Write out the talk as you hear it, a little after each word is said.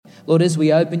Lord, as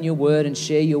we open your word and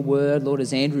share your word, Lord,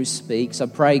 as Andrew speaks, I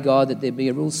pray, God, that there be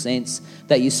a real sense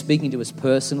that you're speaking to us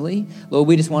personally. Lord,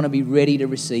 we just want to be ready to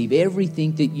receive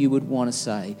everything that you would want to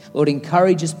say. Lord,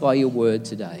 encourage us by your word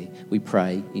today. We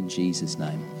pray in Jesus'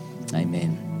 name.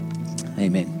 Amen.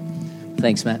 Amen.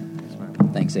 Thanks, Matt.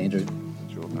 Thanks, Andrew.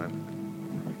 Sure, mate.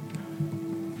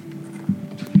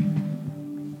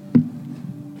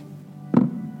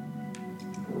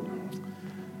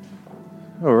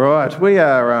 All right,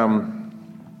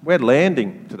 we're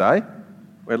landing today.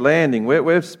 We're landing.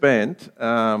 We've spent,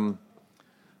 I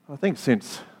think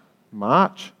since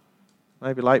March,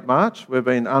 maybe late March, we've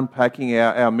been unpacking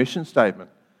our mission statement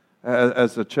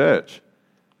as a church.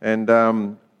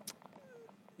 And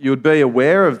you would be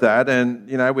aware of that, and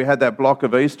we had that block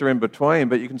of Easter in between,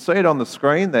 but you can see it on the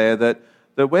screen there that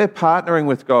we're partnering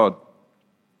with God.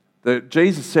 That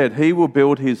Jesus said he will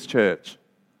build his church.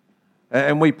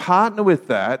 And we partner with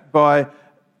that by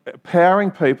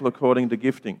empowering people according to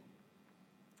gifting.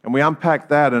 And we unpacked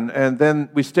that, and then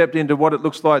we stepped into what it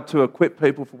looks like to equip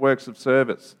people for works of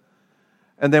service.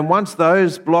 And then once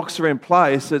those blocks are in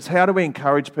place, it's how do we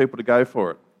encourage people to go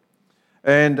for it?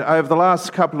 And over the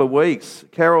last couple of weeks,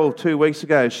 Carol 2 weeks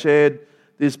ago shared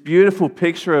this beautiful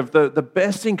picture of the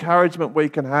best encouragement we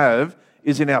can have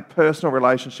is in our personal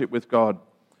relationship with God.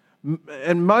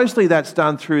 And mostly that's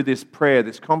done through this prayer,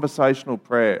 this conversational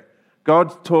prayer.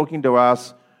 God talking to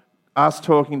us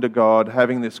talking to God,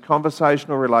 having this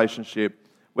conversational relationship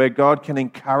where God can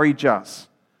encourage us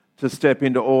to step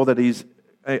into all that he's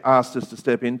asked us to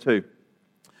step into.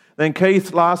 Then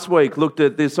Keith last week looked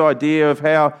at this idea of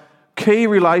how key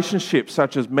relationships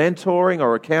such as mentoring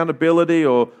or accountability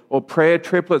or prayer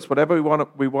triplets, whatever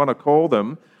we want to call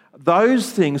them, those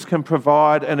things can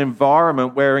provide an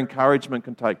environment where encouragement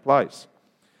can take place.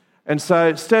 And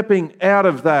so stepping out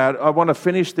of that, I want to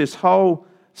finish this whole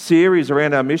series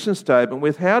around our mission statement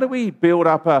with how do we build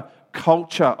up a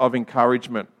culture of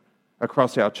encouragement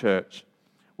across our church,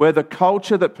 where the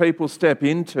culture that people step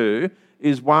into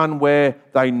is one where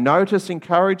they notice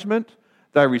encouragement,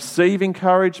 they receive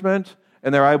encouragement,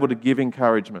 and they're able to give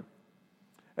encouragement.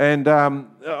 And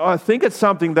I think it's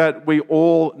something that we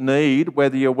all need,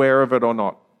 whether you're aware of it or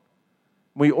not.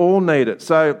 We all need it.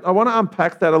 So I want to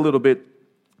unpack that a little bit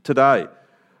today.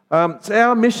 So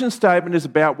our mission statement is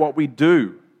about what we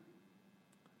do.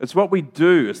 It's what we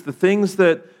do. It's the things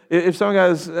that, if someone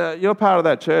goes, you're part of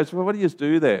that church, well, what do you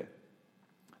do there?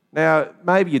 Now,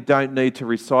 maybe you don't need to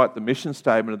recite the mission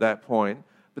statement at that point,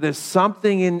 but there's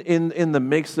something in the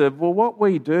mix of, well, what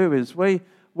we do is we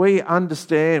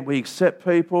understand, we accept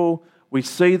people, we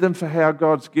see them for how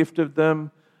God's gifted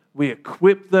them, we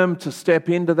equip them to step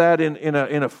into that in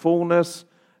a fullness,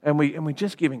 and we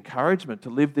just give encouragement to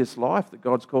live this life that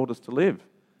God's called us to live.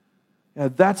 Now,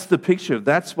 that's the picture.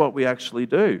 That's what we actually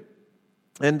do.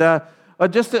 And I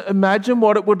just imagine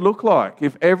what it would look like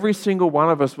if every single one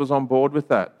of us was on board with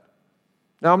that.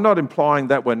 Now, I'm not implying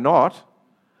that we're not,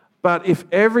 but if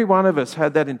every one of us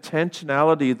had that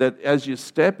intentionality that as you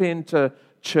step into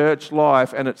church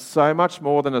life, and it's so much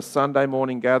more than a Sunday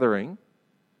morning gathering,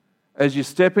 as you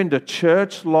step into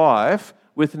church life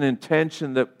with an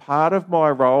intention that part of my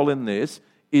role in this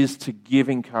is to give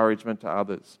encouragement to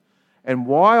others. And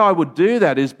why I would do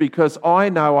that is because I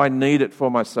know I need it for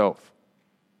myself.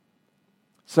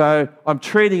 So I'm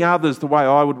treating others the way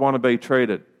I would want to be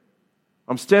treated.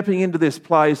 I'm stepping into this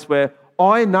place where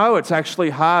I know it's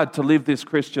actually hard to live this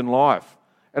Christian life.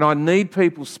 And I need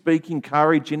people speaking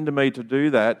courage into me to do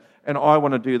that, and I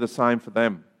want to do the same for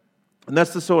them. And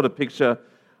that's the sort of picture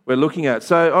we're looking at.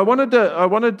 So I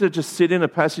wanted to just sit in a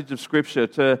passage of Scripture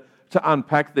to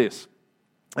unpack this.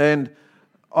 And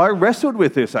I wrestled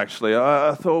with this, actually.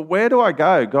 I thought, where do I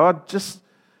go? God, just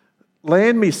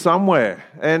land me somewhere.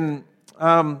 And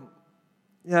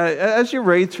as you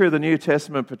read through the New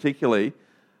Testament particularly,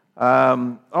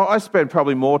 I spend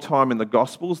probably more time in the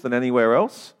Gospels than anywhere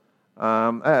else.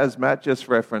 As Matt just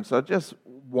referenced, I just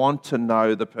want to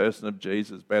know the person of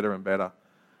Jesus better and better.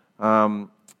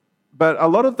 But a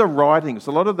lot of the writings,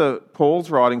 Paul's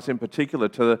writings in particular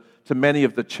to many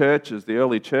of the churches, the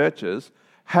early churches,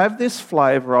 have this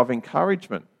flavour of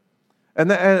encouragement.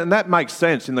 And that makes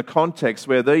sense in the context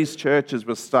where these churches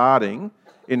were starting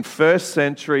in first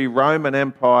century Roman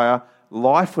Empire.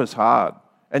 Life was hard,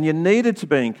 and you needed to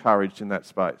be encouraged in that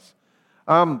space.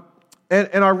 And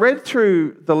I read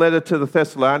through the letter to the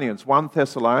Thessalonians, 1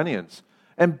 Thessalonians,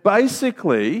 and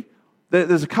basically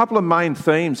there's a couple of main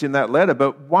themes in that letter,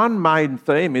 but one main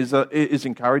theme is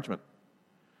encouragement.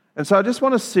 And so I just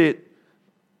want to sit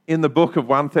in the book of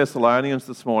 1 Thessalonians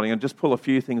this morning and just pull a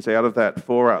few things out of that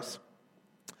for us.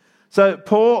 So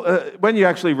Paul, when you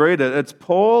actually read it, it's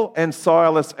Paul and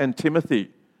Silas and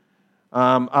Timothy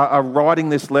are writing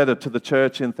this letter to the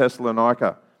church in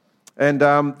Thessalonica. And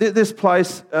this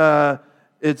place,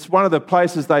 it's one of the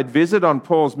places they'd visit on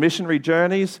Paul's missionary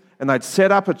journeys, and they'd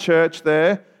set up a church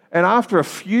there. And after a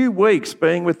few weeks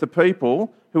being with the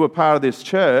people who were part of this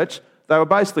church, they were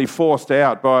basically forced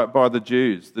out by the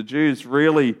Jews. The Jews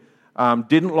really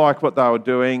didn't like what they were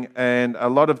doing, and a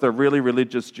lot of the really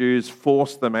religious Jews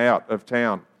forced them out of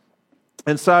town.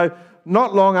 And so,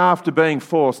 not long after being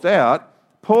forced out,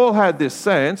 Paul had this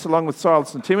sense, along with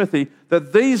Silas and Timothy,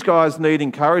 that these guys need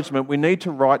encouragement. We need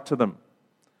to write to them.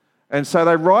 And so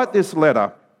they write this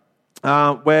letter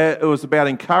where it was about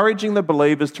encouraging the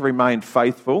believers to remain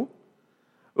faithful.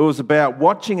 It was about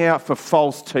watching out for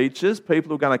false teachers, people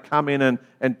who are going to come in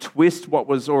and twist what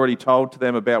was already told to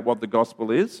them about what the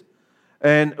gospel is.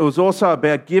 And it was also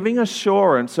about giving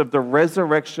assurance of the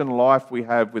resurrection life we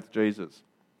have with Jesus.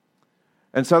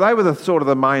 And so they were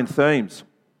the main themes.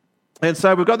 And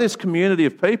so we've got this community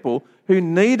of people who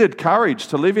needed courage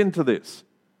to live into this.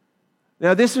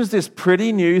 Now, this was this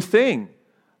pretty new thing.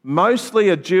 Mostly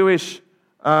a Jewish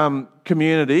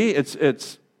community.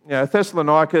 It's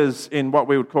Thessalonica's in what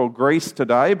we would call Greece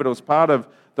today, but it was part of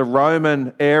the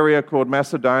Roman area called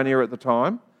Macedonia at the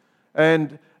time.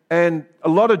 And a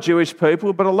lot of Jewish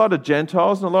people, but a lot of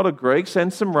Gentiles and a lot of Greeks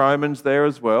and some Romans there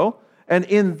as well. And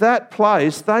in that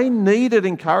place, they needed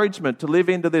encouragement to live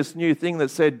into this new thing that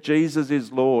said Jesus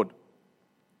is Lord.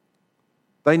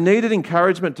 They needed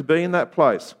encouragement to be in that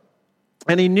place.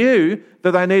 And he knew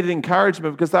that they needed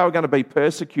encouragement because they were going to be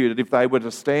persecuted if they were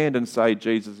to stand and say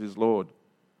Jesus is Lord.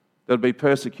 There'd be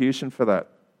persecution for that.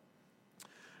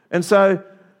 And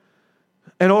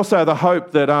also the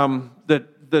hope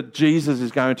that Jesus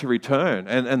is going to return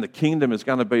and the kingdom is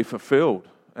going to be fulfilled.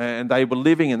 And they were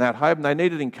living in that hope, and they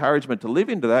needed encouragement to live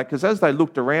into that, because as they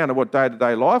looked around at what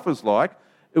day-to-day life was like,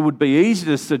 it would be easy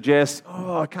to suggest,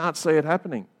 I can't see it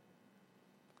happening.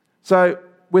 So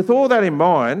with all that in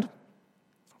mind,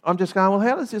 I'm just going, well,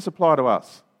 how does this apply to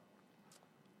us?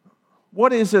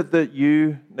 What is it that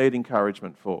you need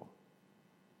encouragement for?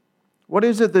 What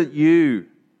is it that you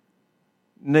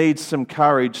need some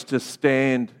courage to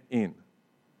stand in?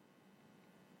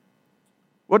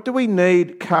 What do we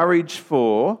need courage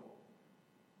for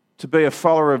to be a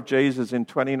follower of Jesus in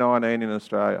 2019 in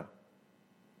Australia?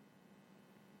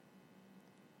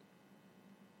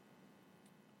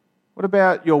 What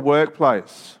about your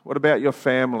workplace? What about your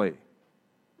family?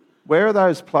 Where are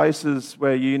those places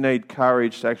where you need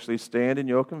courage to actually stand in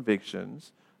your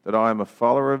convictions that I am a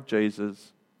follower of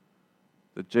Jesus,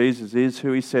 that Jesus is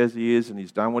who he says he is and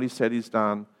he's done what he said he's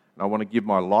done, and I want to give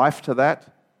my life to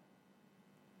that?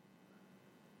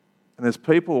 And there's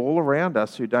people all around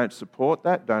us who don't support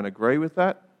that, don't agree with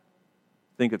that,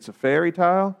 think it's a fairy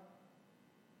tale.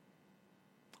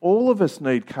 All of us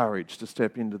need courage to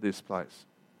step into this place.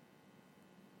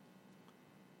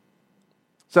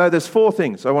 So there's 4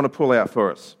 things I want to pull out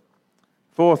for us.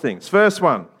 4 things. First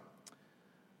one,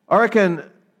 I reckon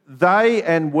they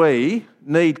and we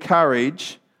need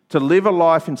courage to live a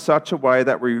life in such a way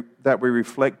that we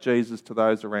reflect Jesus to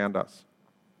those around us.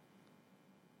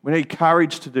 We need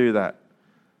courage to do that.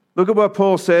 Look at what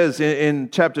Paul says in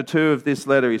chapter 2 of this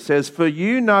letter. He says, "For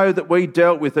you know that we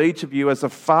dealt with each of you as a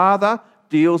father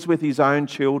deals with his own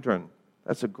children."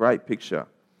 That's a great picture.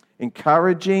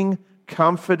 Encouraging,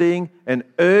 comforting, and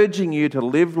urging you to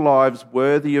live lives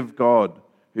worthy of God,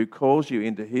 who calls you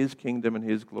into his kingdom and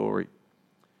his glory.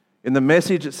 In the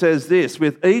Message it says this,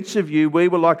 "With each of you we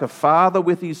were like a father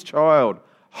with his child,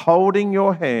 holding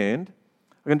your hand."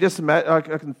 I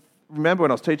can remember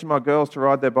when I was teaching my girls to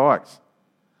ride their bikes.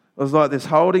 It was like this,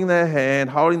 holding their hand,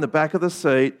 holding the back of the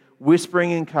seat,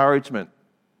 whispering encouragement.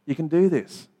 You can do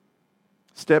this.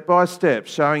 Step by step,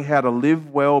 showing how to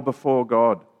live well before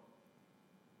God.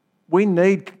 We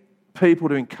need people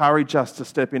to encourage us to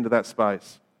step into that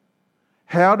space.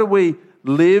 How do we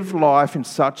live life in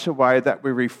such a way that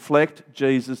we reflect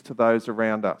Jesus to those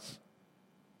around us?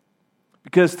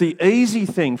 Because the easy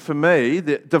thing for me,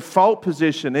 the default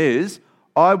position is,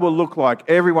 I will look like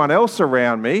everyone else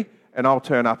around me and I'll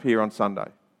turn up here on Sunday.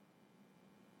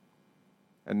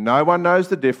 And no one knows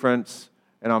the difference,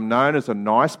 and I'm known as a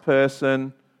nice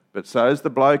person, but so's the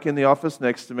bloke in the office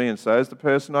next to me, and so's the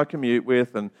person I commute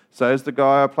with, and so's the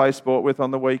guy I play sport with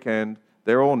on the weekend.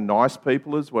 They're all nice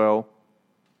people as well.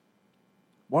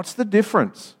 What's the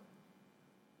difference?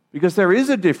 Because there is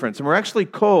a difference, and we're actually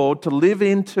called to live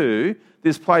into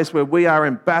this place where we are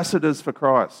ambassadors for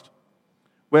Christ,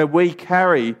 where we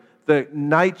carry the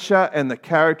nature and the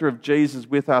character of Jesus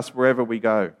with us wherever we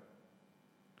go.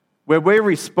 where we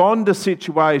respond to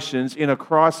situations in a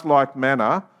Christ-like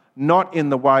manner, not in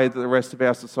the way that the rest of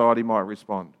our society might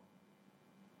respond.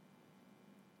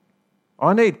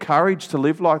 I need courage to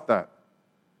live like that.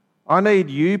 I need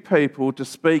you people to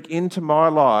speak into my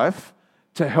life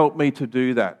to help me to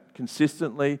do that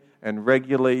consistently and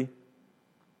regularly.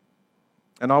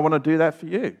 And I want to do that for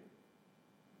you.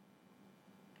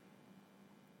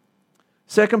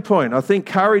 Second point, I think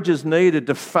courage is needed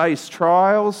to face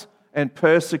trials and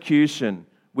persecution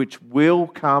which will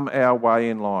come our way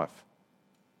in life.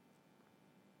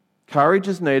 Courage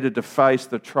is needed to face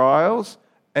the trials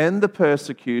and the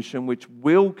persecution which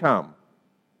will come.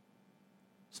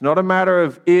 It's not a matter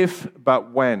of if,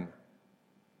 but when.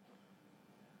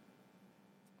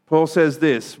 Paul says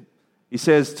this. He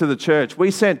says to the church,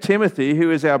 "We sent Timothy,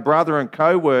 who is our brother and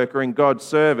co-worker in God's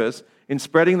service in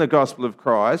spreading the gospel of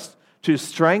Christ, to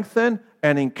strengthen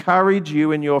and encourage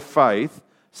you in your faith,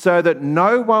 so that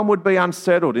no one would be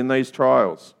unsettled in these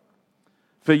trials.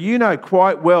 For you know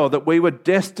quite well that we were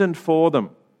destined for them.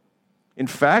 In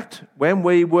fact, when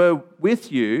we were with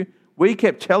you, we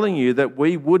kept telling you that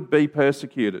we would be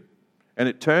persecuted. And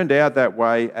it turned out that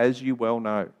way, as you well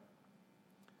know."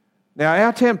 Now,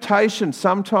 our temptation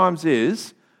sometimes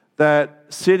is that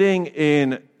sitting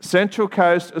in Central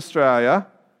Coast Australia,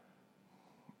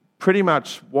 pretty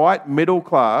much white middle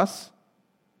class,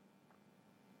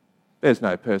 there's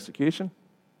no persecution.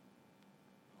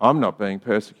 I'm not being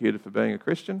persecuted for being a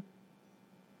Christian.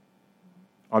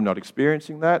 I'm not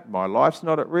experiencing that. My life's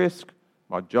not at risk.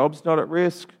 My job's not at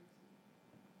risk.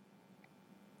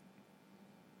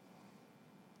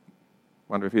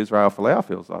 Wonder if Israel Folau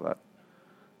feels like that.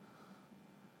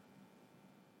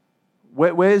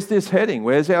 Where's this heading?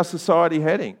 Where's our society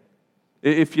heading?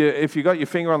 If you got your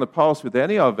finger on the pulse with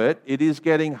any of it, it is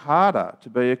getting harder to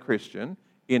be a Christian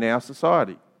in our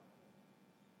society.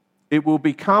 It will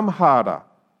become harder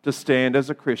to stand as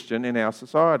a Christian in our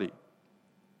society.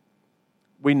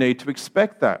 We need to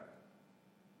expect that.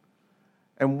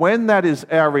 And when that is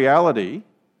our reality,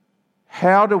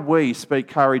 how do we speak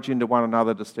courage into one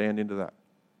another to stand into that?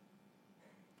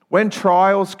 When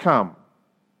trials come,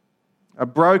 a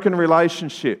broken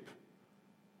relationship,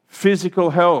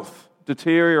 physical health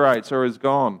deteriorates or is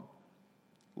gone,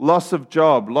 loss of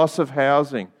job, loss of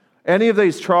housing, any of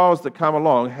these trials that come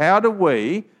along, how do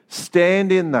we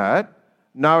stand in that,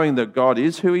 knowing that God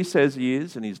is who He says He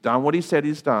is, and He's done what He said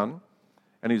He's done,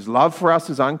 and His love for us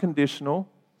is unconditional,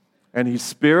 and His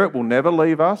Spirit will never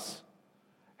leave us?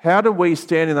 How do we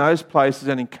stand in those places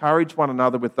and encourage one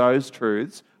another with those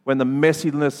truths when the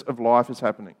messiness of life is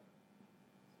happening?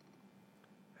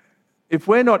 If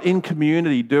we're not in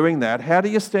community doing that, how do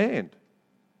you stand?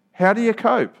 How do you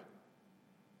cope?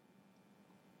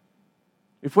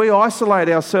 If we isolate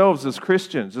ourselves as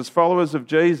Christians, as followers of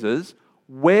Jesus,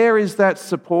 where is that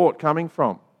support coming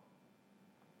from?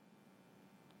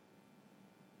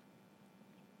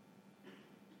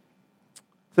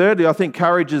 Thirdly, I think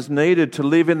courage is needed to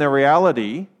live in the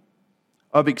reality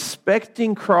of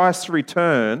expecting Christ's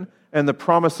return and the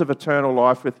promise of eternal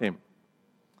life with Him.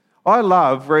 I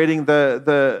love reading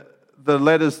the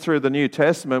letters through the New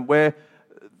Testament where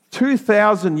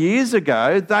 2,000 years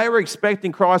ago, they were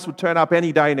expecting Christ would turn up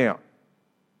any day now.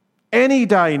 Any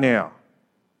day now.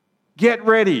 Get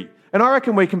ready. And I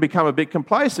reckon we can become a bit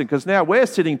complacent because now we're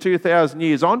sitting 2,000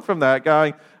 years on from that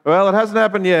going, well, it hasn't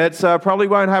happened yet, so it probably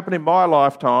won't happen in my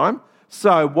lifetime.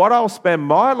 So what I'll spend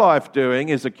my life doing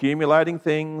is accumulating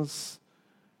things,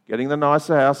 getting the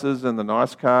nicer houses and the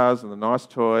nice cars and the nice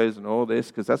toys and all this,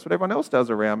 because that's what everyone else does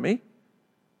around me.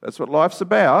 That's what life's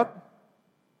about.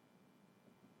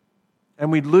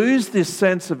 And we lose this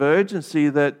sense of urgency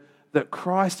that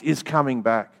Christ is coming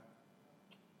back.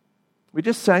 We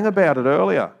just sang about it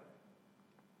earlier.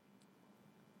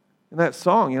 In that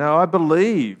song, I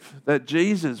believe that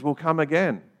Jesus will come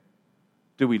again.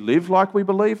 Do we live like we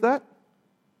believe that?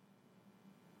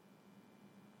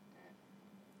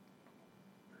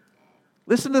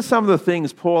 Listen to some of the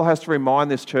things Paul has to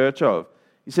remind this church of.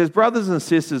 He says, "Brothers and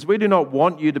sisters, we do not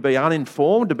want you to be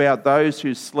uninformed about those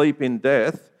who sleep in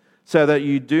death, so that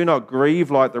you do not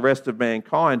grieve like the rest of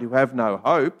mankind who have no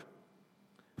hope.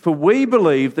 For we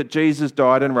believe that Jesus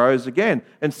died and rose again,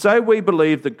 and so we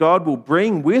believe that God will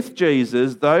bring with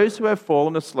Jesus those who have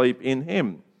fallen asleep in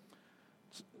Him."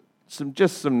 Some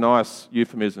nice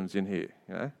euphemisms in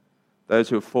here, those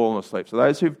who have fallen asleep. So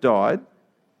those who've died.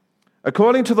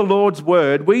 "According to the Lord's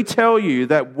word, we tell you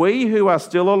that we who are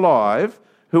still alive,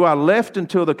 who are left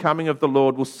until the coming of the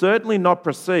Lord, will certainly not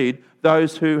precede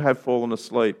those who have fallen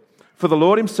asleep. For the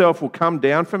Lord Himself will come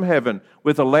down from heaven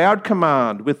with a loud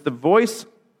command, with the voice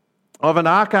of an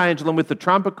archangel and with the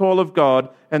trumpet call of God,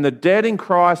 and the dead in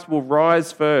Christ will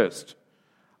rise first.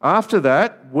 After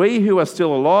that, we who are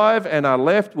still alive and are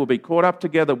left will be caught up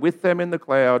together with them in the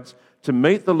clouds to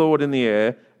meet the Lord in the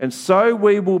air, and so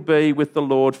we will be with the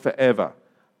Lord forever.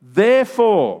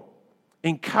 Therefore,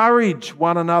 encourage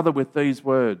one another with these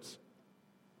words.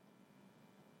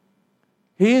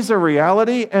 Here's a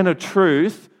reality and a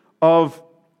truth of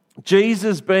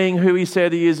Jesus being who he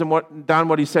said he is and done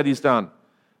what he said he's done.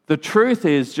 The truth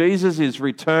is Jesus is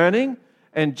returning,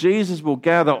 and Jesus will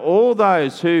gather all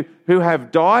those who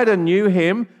have died and knew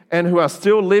him and who are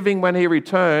still living when he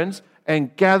returns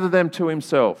and gather them to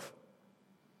himself.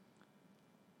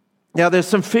 Now, there's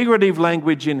some figurative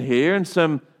language in here and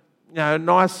some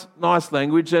nice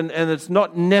language, and it's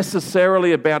not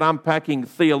necessarily about unpacking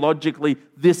theologically,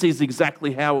 this is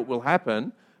exactly how it will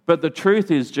happen, but the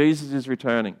truth is Jesus is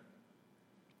returning.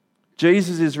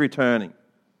 Jesus is returning.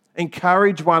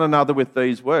 Encourage one another with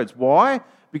these words. Why?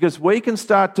 Because we can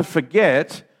start to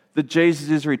forget that Jesus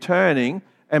is returning,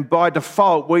 and by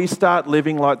default, we start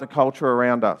living like the culture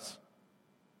around us.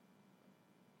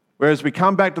 Whereas we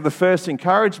come back to the first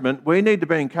encouragement, we need to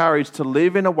be encouraged to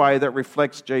live in a way that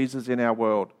reflects Jesus in our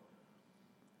world.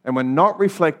 And we're not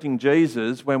reflecting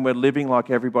Jesus when we're living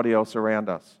like everybody else around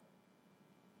us,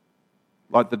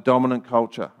 like the dominant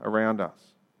culture around us,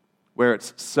 where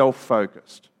it's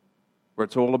self-focused, where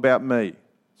it's all about me.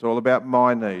 It's all about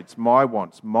my needs, my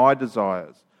wants, my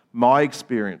desires, my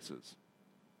experiences.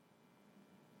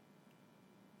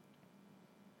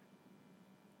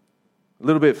 A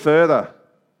little bit further,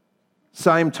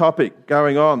 same topic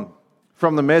going on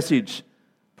from the Message.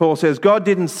 Paul says, God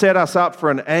didn't set us up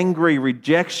for an angry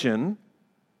rejection,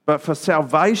 but for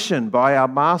salvation by our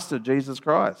Master, Jesus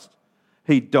Christ.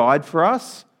 He died for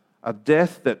us, a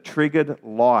death that triggered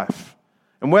life.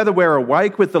 And whether we're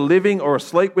awake with the living or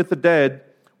asleep with the dead,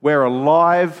 we're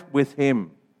alive with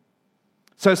him.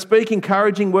 So speak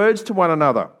encouraging words to one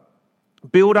another.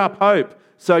 Build up hope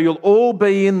so you'll all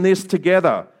be in this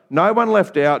together. No one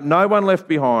left out, no one left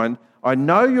behind. I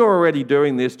know you're already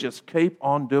doing this, just keep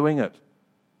on doing it.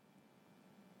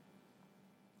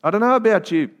 I don't know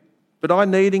about you, but I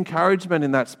need encouragement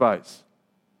in that space.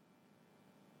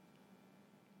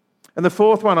 And the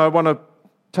fourth one I want to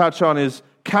touch on is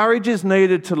courage is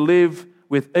needed to live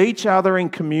with each other in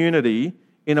community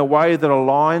in a way that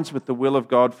aligns with the will of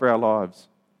God for our lives.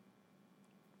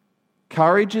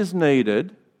 Courage is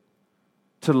needed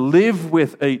to live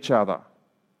with each other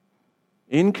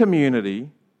in community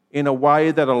in a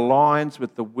way that aligns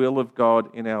with the will of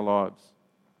God in our lives.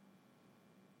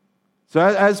 So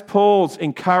as Paul's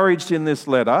encouraged in this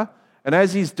letter, and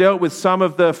as he's dealt with some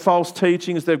of the false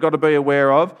teachings they've got to be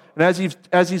aware of, and as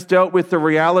he's dealt with the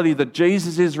reality that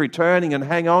Jesus is returning and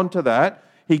hang on to that,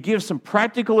 he gives some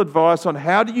practical advice on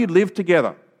how do you live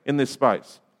together in this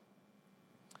space.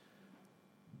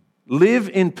 Live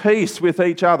in peace with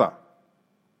each other.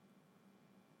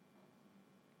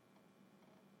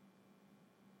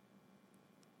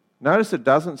 Notice it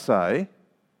doesn't say,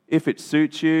 if it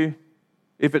suits you,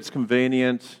 if it's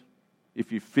convenient,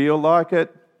 if you feel like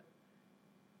it.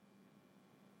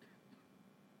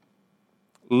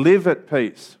 Live at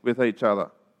peace with each other.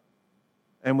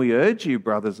 And we urge you,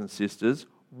 brothers and sisters,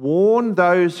 warn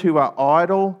those who are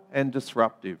idle and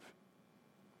disruptive.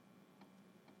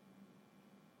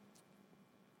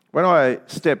 When I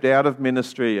stepped out of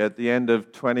ministry at the end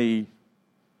of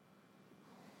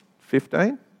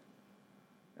 2015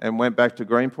 and went back to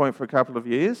Greenpoint for a couple of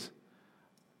years,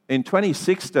 in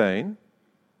 2016,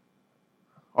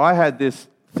 I had this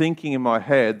thinking in my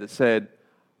head that said,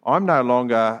 I'm no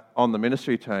longer on the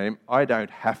ministry team. I don't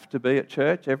have to be at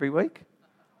church every week.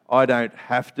 I don't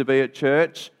have to be at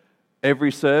church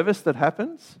every service that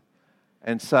happens.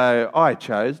 And so I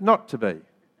chose not to be.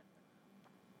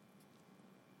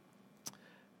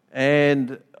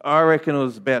 And I reckon it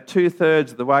was about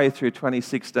 2/3 of the way through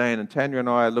 2016, and Tanya and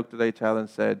I looked at each other and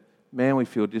said, man, we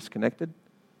feel disconnected.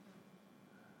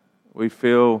 We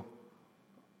feel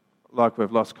like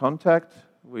we've lost contact.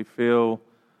 We feel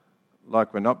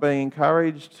like we're not being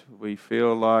encouraged. We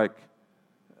feel like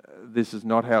this is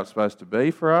not how it's supposed to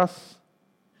be for us.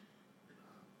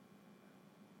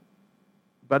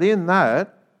 But in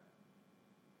that,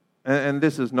 and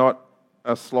this is not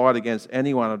a slight against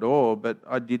anyone at all, but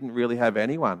I didn't really have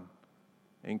anyone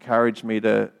encourage me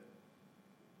to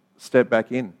step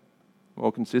back in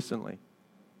more consistently.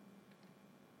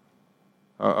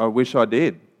 I wish I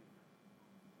did.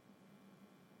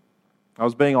 I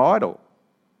was being idle.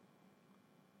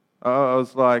 I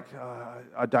was like,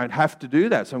 I don't have to do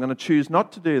that, so I'm going to choose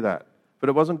not to do that. But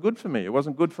it wasn't good for me. It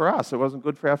wasn't good for us. It wasn't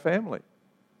good for our family.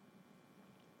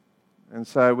 And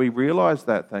so we realised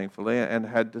that, thankfully, and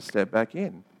had to step back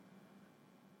in.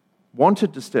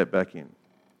 Wanted to step back in.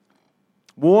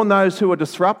 Warn those who are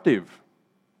disruptive.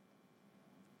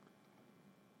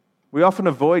 We often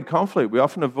avoid conflict. We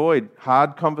often avoid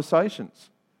hard conversations.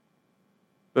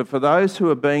 But for those who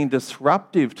are being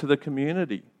disruptive to the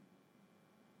community,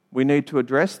 we need to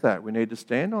address that. We need to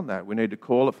stand on that. We need to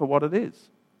call it for what it is.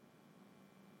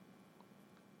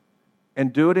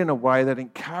 And do it in a way that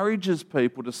encourages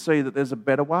people to see that there's a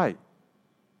better way.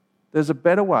 There's a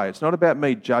better way. It's not about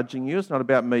me judging you. It's not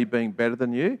about me being better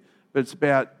than you. But it's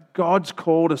about God's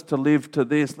called us to live to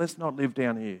this. Let's not live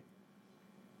down here.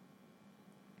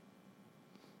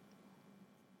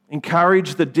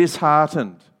 Encourage the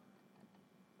disheartened.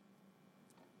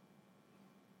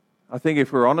 I think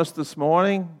if we're honest this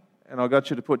morning, and I got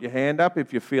you to put your hand up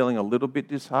if you're feeling a little bit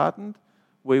disheartened,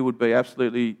 we would be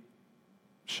absolutely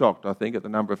shocked, I think, at the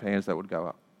number of hands that would go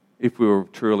up, if we were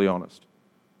truly honest.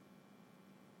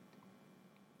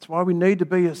 That's why we need to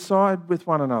be aside with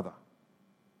one another.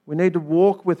 We need to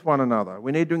walk with one another.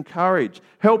 We need to encourage.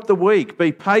 Help the weak.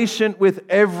 Be patient with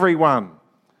everyone.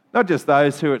 Not just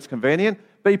those who it's convenient.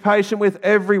 Be patient with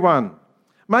everyone.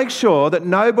 Make sure that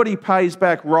nobody pays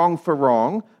back wrong for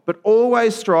wrong, but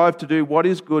always strive to do what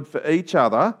is good for each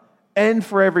other and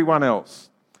for everyone else.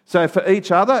 So for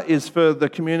each other is for the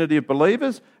community of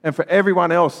believers, and for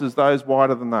everyone else is those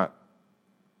wider than that.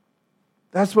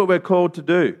 That's what we're called to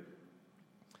do.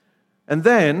 And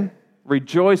then,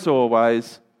 rejoice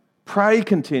always, pray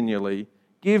continually,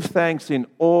 give thanks in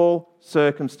all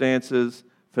circumstances,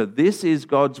 for this is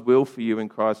God's will for you in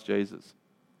Christ Jesus.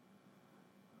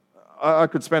 I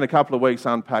could spend a couple of weeks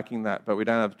unpacking that, but we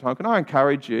don't have time. Can I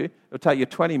encourage you? It'll take you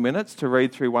 20 minutes to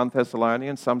read through 1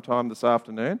 Thessalonians sometime this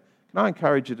afternoon. Can I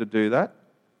encourage you to do that?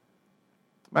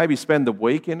 Maybe spend the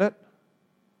week in it.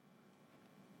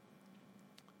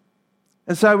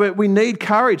 And so we need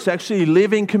courage to actually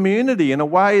live in community in a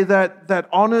way that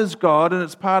honours God and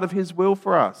it's part of His will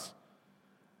for us.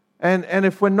 And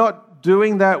if we're not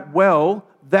doing that well,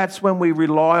 that's when we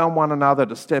rely on one another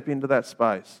to step into that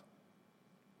space.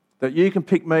 That you can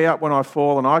pick me up when I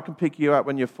fall and I can pick you up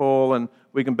when you fall, and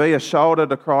we can be a shoulder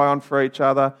to cry on for each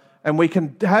other, and we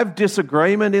can have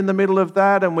disagreement in the middle of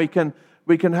that, and we can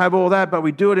have all that, but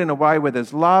we do it in a way where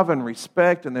there's love and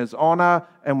respect and there's honour,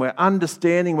 and we're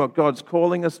understanding what God's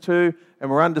calling us to, and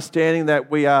we're understanding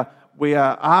that we are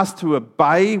asked to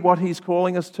obey what He's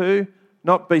calling us to,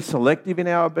 not be selective in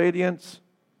our obedience.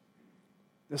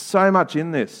 There's so much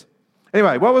in this.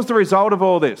 Anyway, what was the result of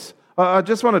all this? I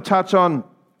just want to touch on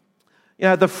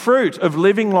the fruit of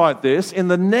living like this in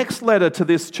the next letter to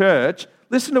this church.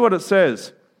 Listen to what it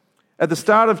says. At the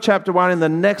start of chapter 1 in the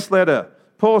next letter,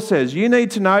 Paul says, you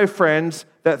need to know, friends,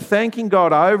 that thanking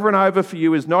God over and over for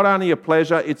you is not only a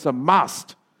pleasure, it's a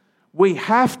must. We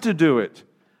have to do it.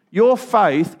 Your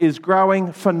faith is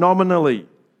growing phenomenally.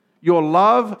 Your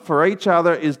love for each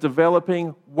other is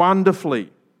developing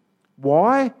wonderfully.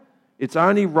 Why? It's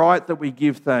only right that we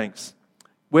give thanks.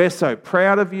 We're so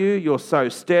proud of you. You're so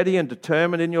steady and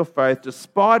determined in your faith,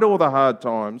 despite all the hard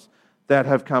times that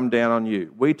have come down on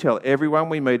you. We tell everyone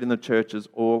we meet in the churches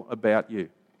all about you.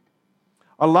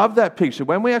 I love that picture.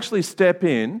 When we actually step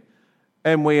in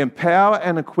and we empower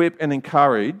and equip and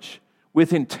encourage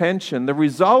with intention, the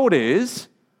result is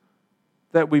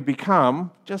that we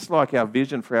become, just like our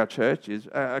vision for our church is,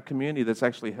 a community that's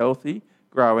actually healthy,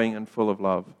 growing and full of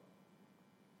love.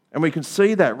 And we can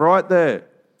see that right there.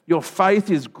 Your faith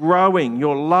is growing.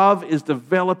 Your love is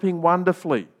developing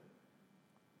wonderfully.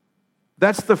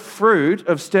 That's the fruit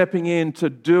of stepping into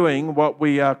doing what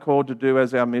we are called to do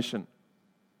as our mission.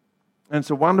 And it's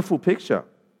a wonderful picture.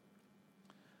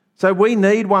 So we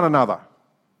need one another.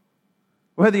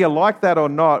 Whether you like that or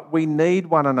not, we need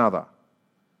one another.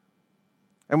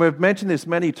 And we've mentioned this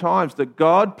many times, that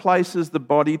God places the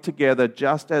body together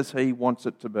just as He wants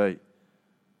it to be.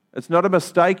 It's not a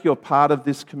mistake you're part of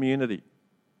this community.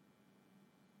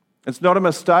 It's not a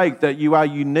mistake that you are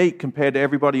unique compared to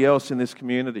everybody else in this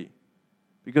community,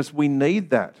 because we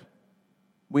need that.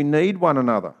 We need one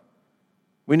another.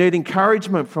 We need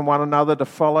encouragement from one another to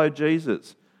follow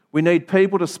Jesus. We need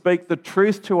people to speak the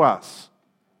truth to us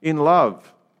in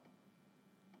love.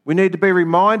 We need to be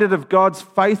reminded of God's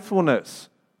faithfulness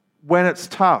when it's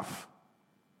tough.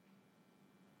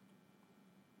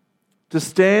 To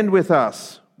stand with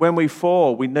us when we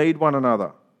fall, we need one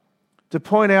another. To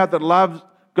point out that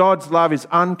God's love is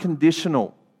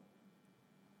unconditional.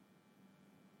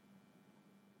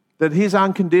 That His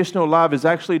unconditional love is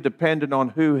actually dependent on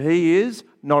who He is,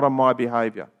 not on my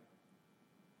behaviour.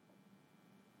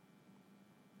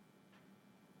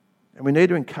 And we need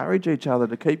to encourage each other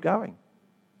to keep going.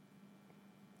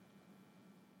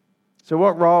 So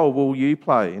what role will you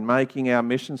play in making our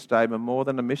mission statement more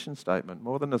than a mission statement,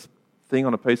 more than a thing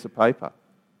on a piece of paper?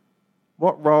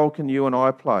 What role can you and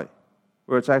I play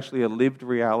where it's actually a lived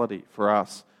reality for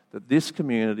us that this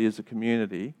community is a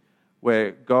community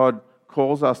where God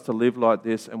calls us to live like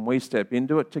this and we step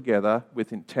into it together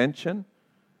with intention,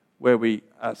 where we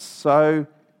are so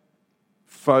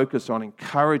focused on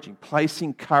encouraging,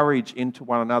 placing courage into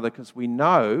one another because we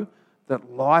know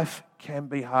that life can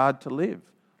be hard to live.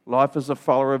 Life as a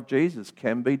follower of Jesus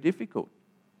can be difficult.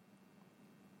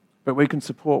 But we can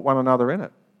support one another in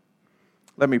it.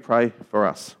 Let me pray for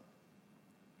us.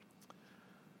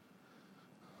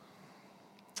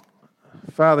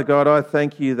 Father God, I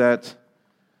thank you that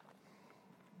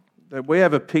we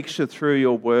have a picture through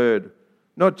your word,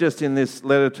 not just in this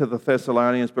letter to the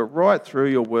Thessalonians, but right through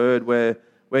your word where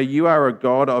you are a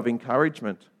God of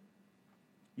encouragement.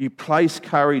 You place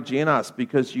courage in us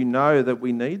because you know that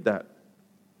we need that.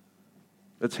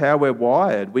 That's how we're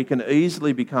wired. We can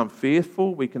easily become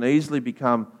fearful. We can easily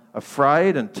become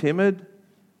afraid and timid.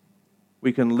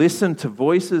 We can listen to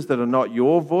voices that are not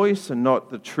your voice and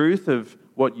not the truth of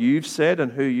what you've said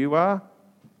and who you are.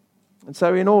 And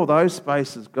so in all those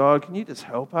spaces, God, can you just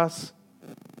help us?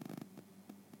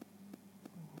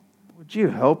 Would you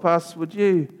help us? Would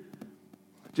you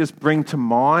just bring to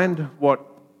mind what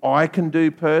I can do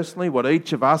personally, what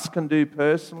each of us can do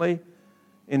personally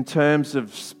in terms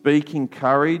of speaking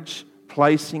courage,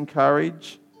 placing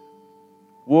courage,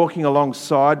 walking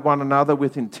alongside one another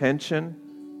with intention?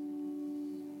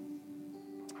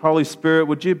 Holy Spirit,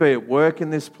 would you be at work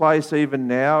in this place even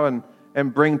now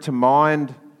and bring to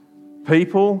mind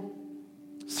people,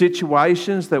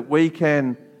 situations that we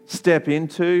can step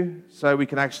into so we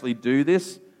can actually do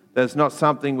this. That's not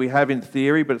something we have in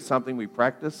theory, but it's something we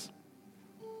practice.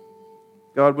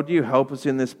 God, would you help us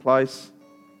in this place?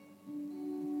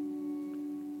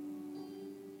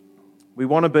 We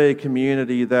want to be a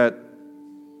community that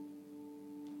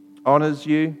honours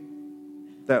you,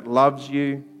 that loves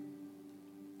you,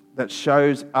 that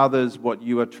shows others what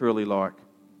you are truly like,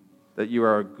 that you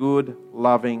are a good,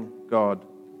 loving God.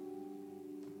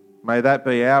 May that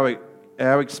be our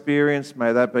experience.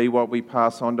 May that be what we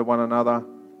pass on to one another.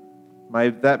 May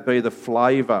that be the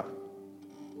flavour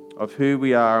of who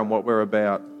we are and what we're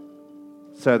about,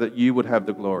 so that you would have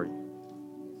the glory.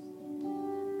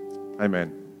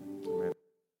 Amen.